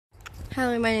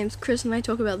Hello, my name's Chris and I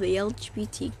talk about the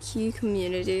LGBTQ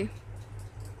community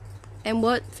and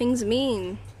what things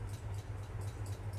mean.